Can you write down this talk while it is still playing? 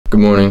Good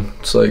morning.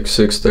 It's like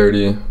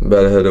 6:30,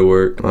 about to head to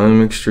work.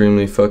 I'm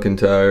extremely fucking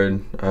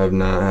tired. I have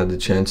not had the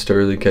chance to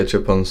really catch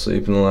up on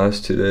sleep in the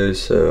last 2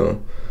 days, so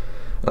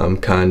I'm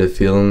kind of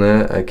feeling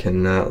that. I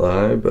cannot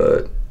lie,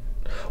 but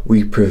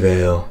we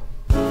prevail.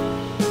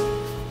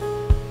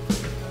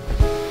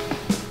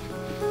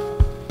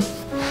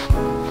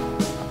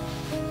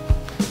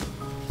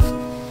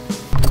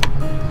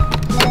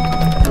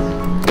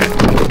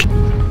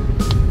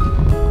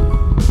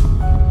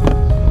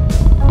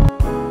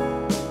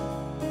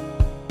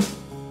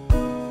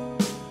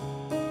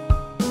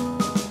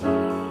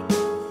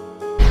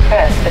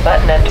 Press the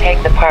button and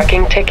take the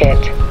parking ticket.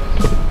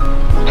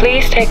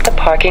 Please take the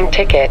parking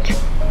ticket.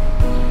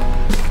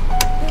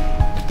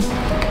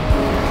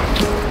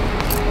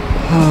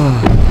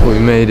 We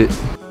made it.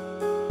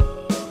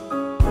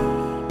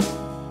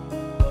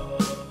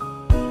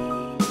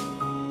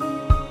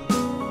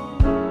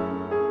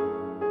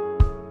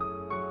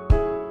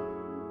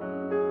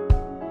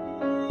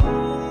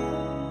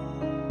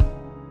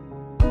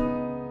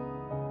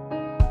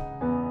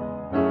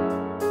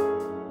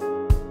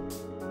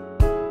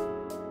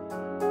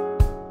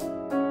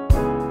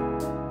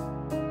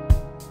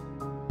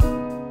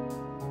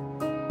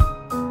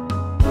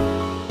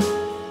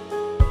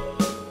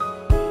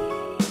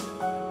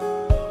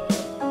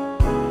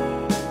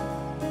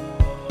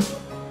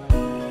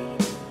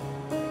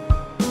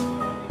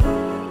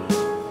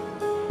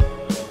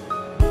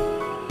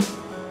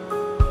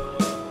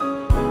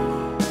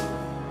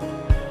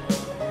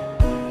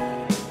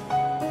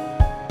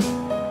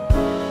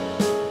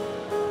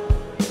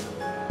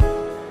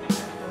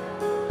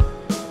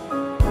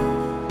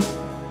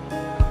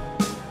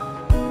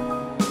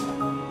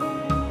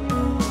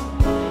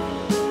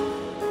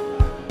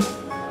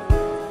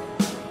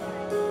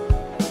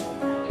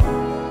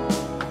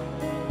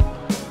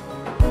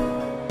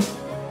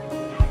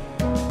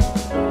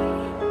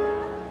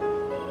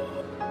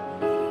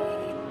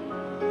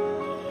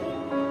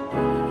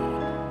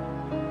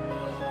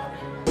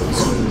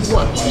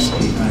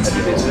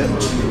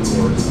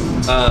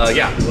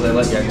 Yeah. Will they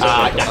let you?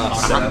 Yeah.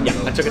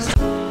 I took it.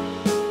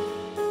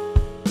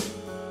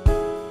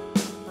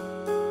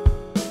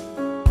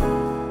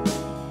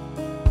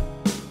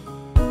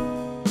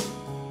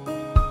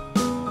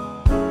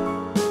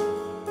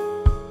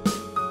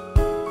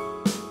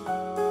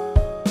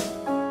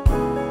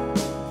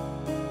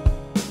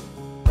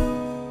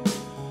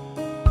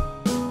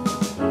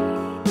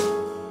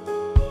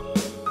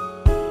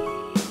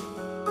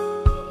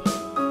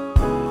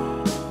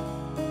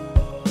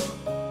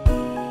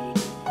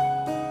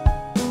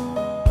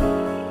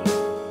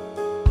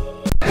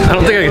 I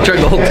don't think I can chug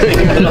the whole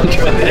thing, but I'll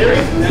try.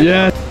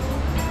 Yeah.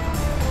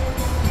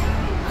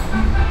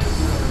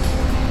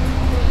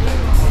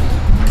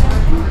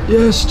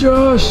 Yes,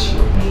 Josh.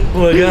 Oh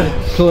my god.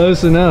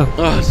 Close enough.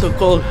 Oh, it's so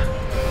cold.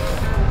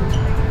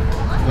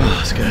 Oh,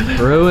 it's good.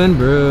 Bro and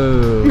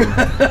bro.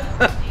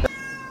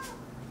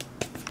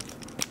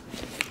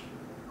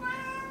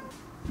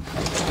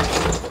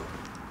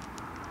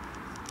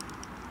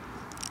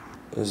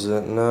 Is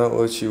that not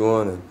what you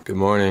wanted? Good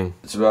morning.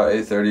 It's about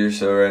 8:30 or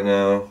so right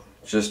now.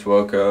 Just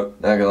woke up.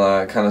 Not gonna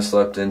lie, I kind of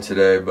slept in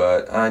today,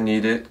 but I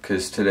need it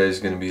because today's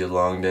gonna be a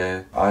long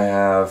day. I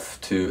have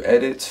to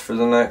edit for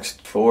the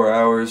next 4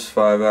 hours,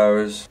 5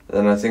 hours.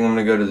 Then I think I'm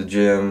gonna go to the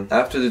gym.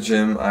 After the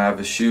gym, I have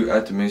a shoot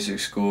at the music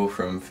school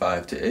from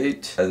 5 to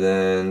 8. And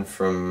then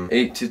from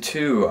 8 to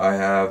 2, I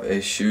have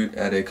a shoot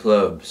at a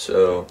club.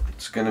 So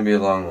it's gonna be a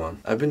long one.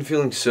 I've been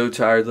feeling so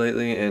tired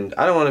lately, and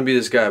I don't want to be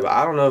this guy, but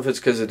I don't know if it's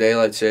because of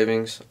daylight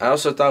savings. I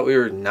also thought we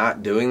were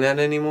not doing that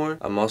anymore.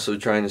 I'm also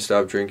trying to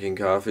stop drinking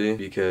coffee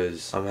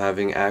because I'm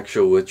having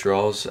actual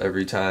withdrawals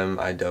every time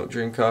I don't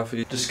drink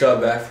coffee. Just got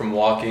back from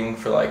walking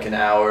for like an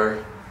hour,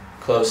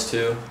 close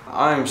to.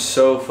 I'm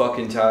so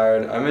fucking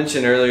tired. I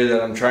mentioned earlier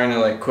that I'm trying to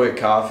like quit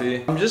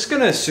coffee. I'm just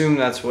gonna assume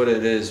that's what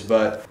it is,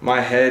 but my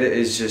head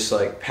is just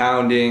like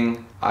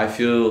pounding. I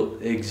feel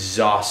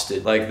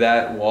exhausted. Like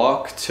that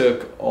walk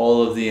took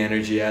all of the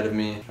energy out of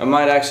me. I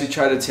might actually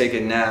try to take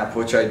a nap,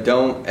 which I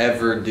don't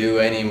ever do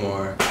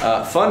anymore.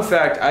 Fun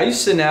fact, I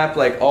used to nap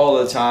like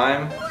all the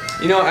time.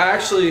 You know,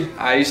 actually,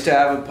 I used to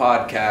have a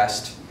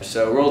podcast,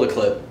 so roll the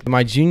clip.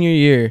 My junior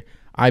year,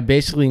 I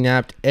basically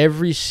napped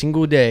every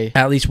single day,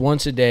 at least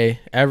once a day,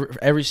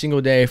 every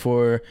single day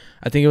for,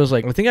 I think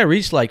I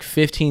reached like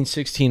 15,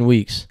 16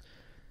 weeks.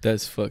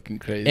 That's fucking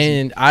crazy.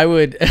 And I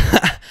would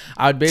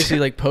basically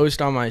like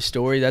post on my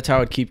story. That's how I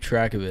would keep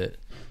track of it.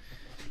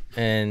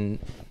 And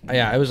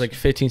yeah, it was like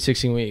 15,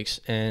 16 weeks.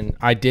 And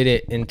I did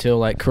it until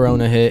like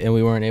Corona hit and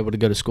we weren't able to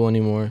go to school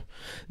anymore.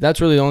 That's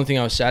really the only thing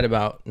I was sad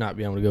about, not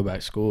being able to go back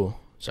to school.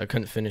 So I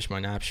couldn't finish my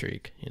nap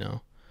streak, you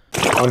know.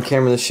 On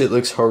camera, this shit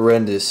looks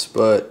horrendous,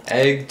 but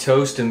egg,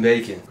 toast, and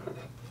bacon.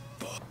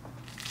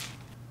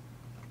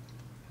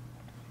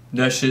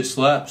 That shit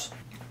slaps.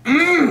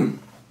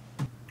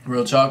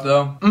 Real talk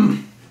though.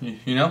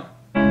 You know?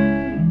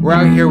 We're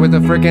out here with a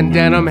freaking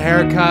denim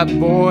haircut,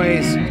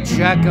 boys.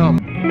 Check them.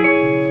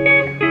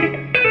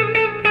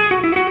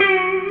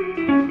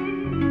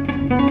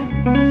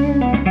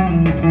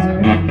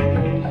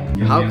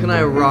 How can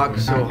I rock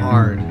so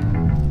hard?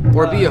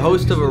 Or be a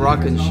host of a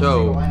rockin'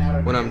 show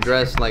when I'm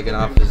dressed like an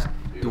office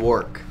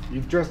dork?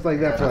 You've dressed like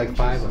that for like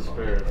 5 of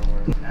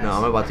them. No,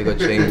 I'm about to go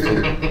change,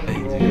 dude.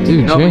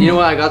 Dude, No, but you know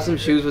what? I got some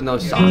shoes with no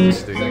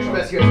socks, dude.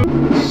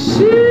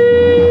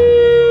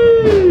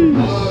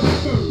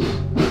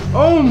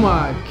 Oh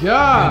my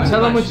god!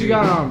 Tell them what you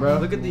got on, bro.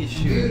 Look at these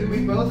shoes. We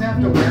both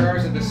have to wear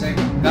ours at the same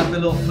time. Got the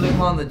little flip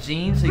on the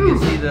jeans so you can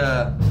see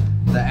the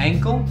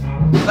ankle.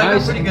 It's like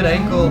Nice. a pretty good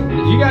ankle.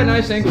 You got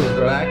nice ankles, The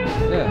bro. back.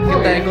 Yeah.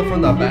 Get the ankle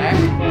from the back.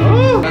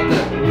 Got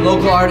the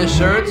local artist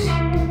shirts.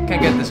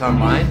 Can't get this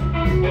online.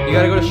 You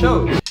gotta go to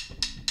shows.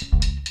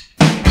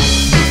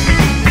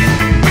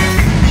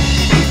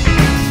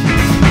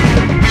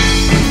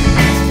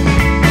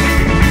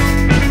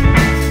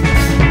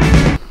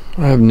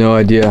 I have no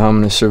idea how I'm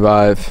gonna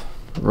survive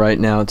right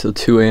now till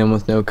 2 a.m.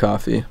 with no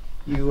coffee.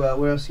 You,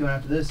 where else you going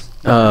after this?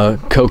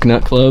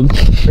 Coconut Club.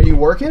 Are you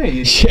working? Or are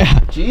you? Yeah.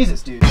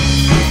 Jesus, dude.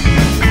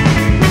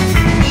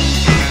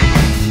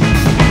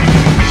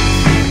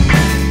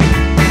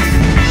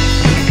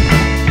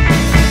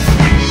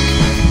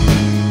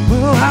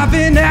 Well, I've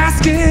been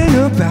asking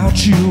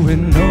about you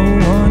and no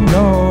one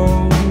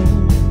knows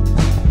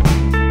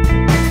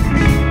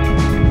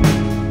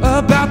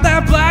about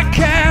that black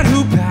cat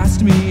who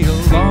passed me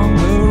along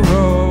the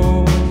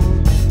road.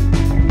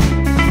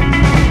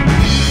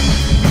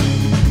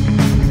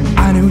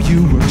 I knew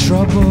you were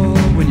trouble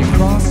when you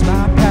crossed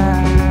my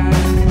path.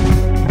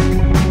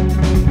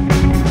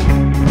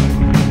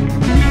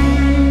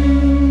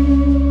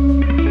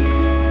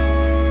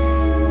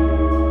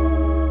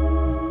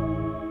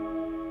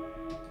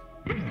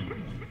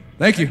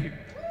 Thank you.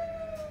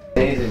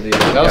 Amazing, dude.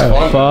 That was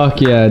fun.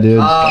 Fuck yeah, dude.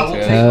 We'll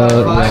take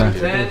Hell about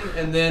 5 yeah. or 10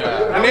 and then.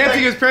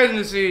 Announcing his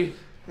presidency,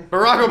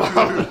 Barack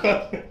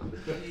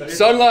Obama.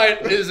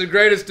 Sunlight is the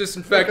greatest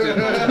disinfectant.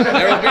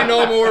 There will be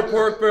no more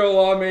pork barrel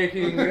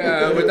lawmaking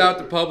without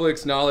the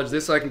public's knowledge.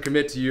 This I can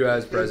commit to you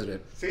as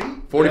president.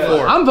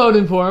 44. I'm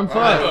voting for him.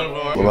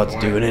 Fuck. We're about to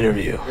do an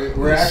interview.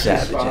 We're actually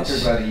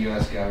sponsored by the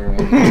U.S.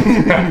 government.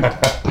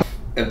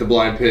 At the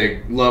Blind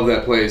Pig, love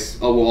that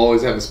place. I will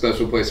always have a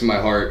special place in my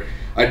heart.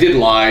 I did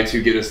lie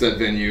to get us that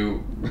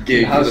venue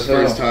gig for the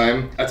first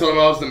time. I told him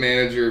I was the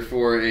manager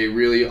for a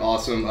really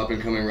awesome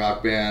up-and-coming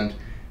rock band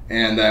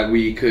and that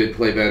we could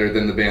play better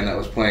than the band that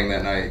was playing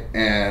that night,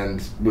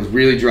 and was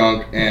really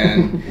drunk,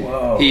 and he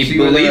So you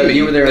were there- believed me.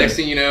 you were there- Next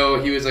thing you know,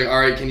 he was like, all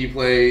right, can you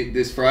play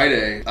this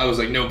Friday? I was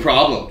like, no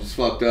problem, just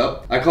fucked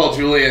up. I called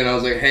Julia and I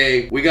was like,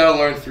 hey, we gotta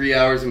learn 3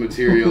 hours of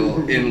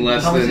material in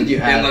less How much than did you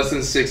have? in less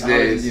than 6 How much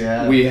days. did you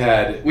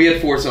have? We had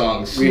 4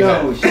 songs.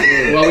 No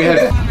shit. Well, we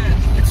had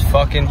It's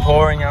fucking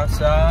pouring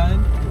outside.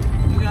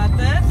 You got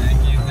this?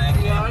 Thank you, thank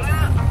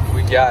you.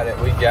 We got it,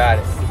 we got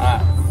it.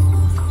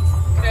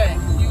 Okay,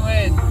 you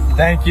win.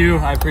 Thank you,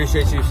 I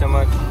appreciate you so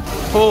much.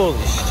 Holy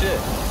shit.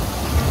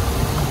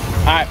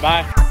 Alright,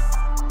 bye.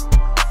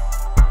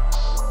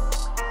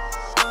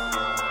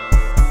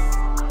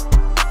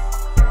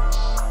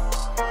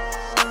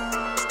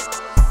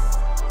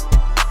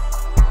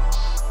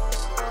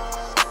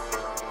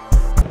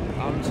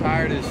 I'm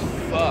tired as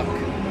fuck.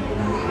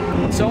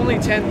 It's only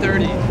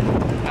 10:30.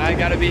 I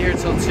gotta be here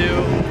till 2.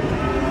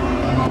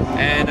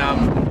 And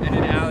I'm in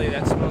an alley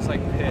that smells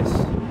like piss.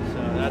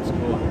 So that's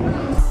cool.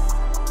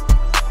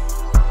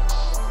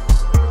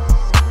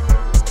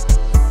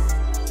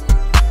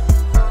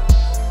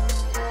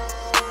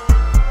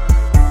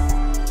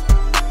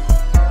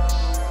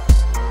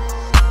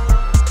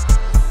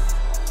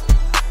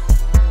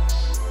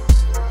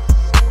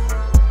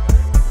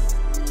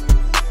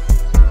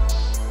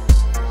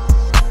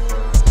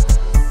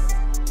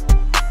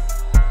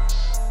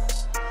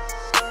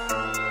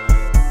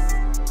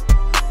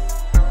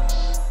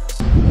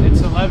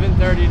 It's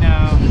 11:30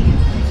 now.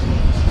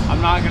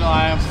 I'm not gonna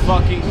lie, I'm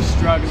fucking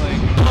struggling.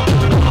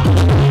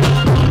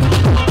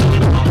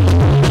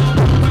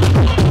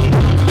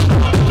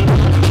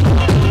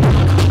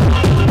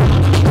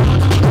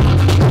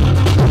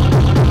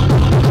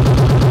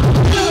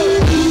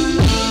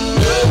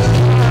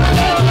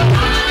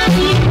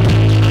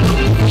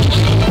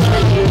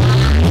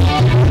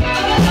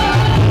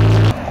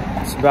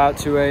 It's about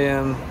 2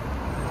 a.m.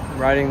 I'm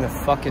riding the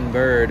fucking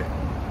bird,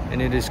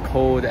 and it is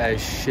cold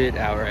as shit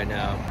out right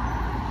now.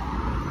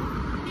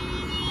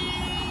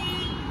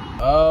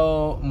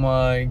 Oh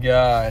my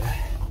god.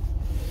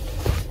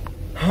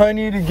 I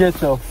need to get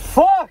the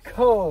fuck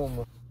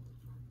home.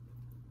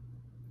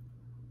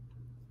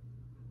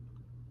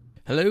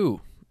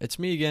 Hello, it's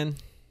me again.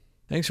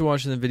 Thanks for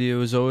watching the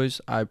video. As always,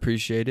 I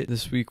appreciate it.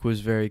 This week was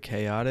very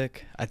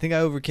chaotic. I think I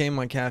overcame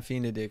my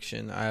caffeine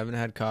addiction. I haven't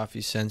had coffee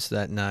since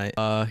that night.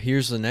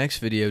 Here's the next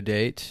video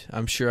date.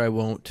 I'm sure I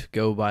won't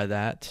go by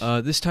that.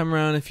 This time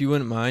around, if you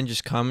wouldn't mind,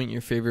 just comment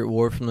your favorite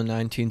war from the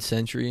 19th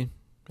century.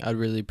 I'd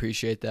really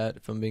appreciate that,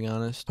 if I'm being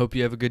honest. Hope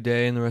you have a good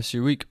day and the rest of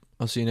your week.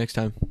 I'll see you next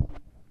time.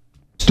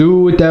 Stu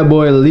with that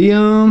boy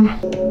Liam.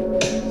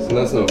 So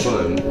that's no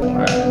fun.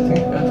 Alright, I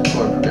think that's the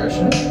chord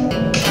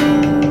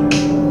progression.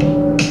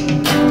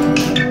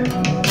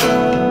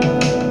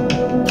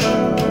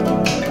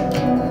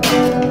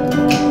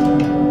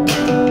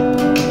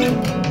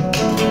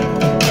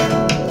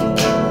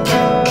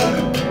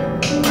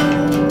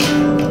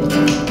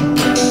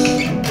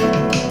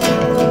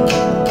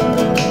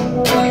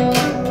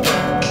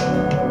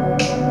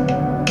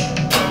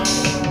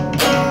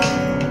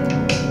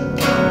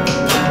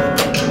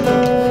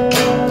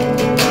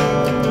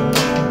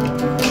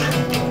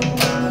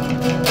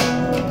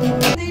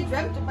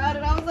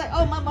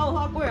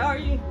 are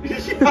you?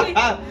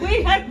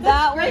 We had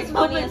That was great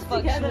funny moments as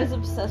fuck. She together. was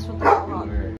obsessed with the rock.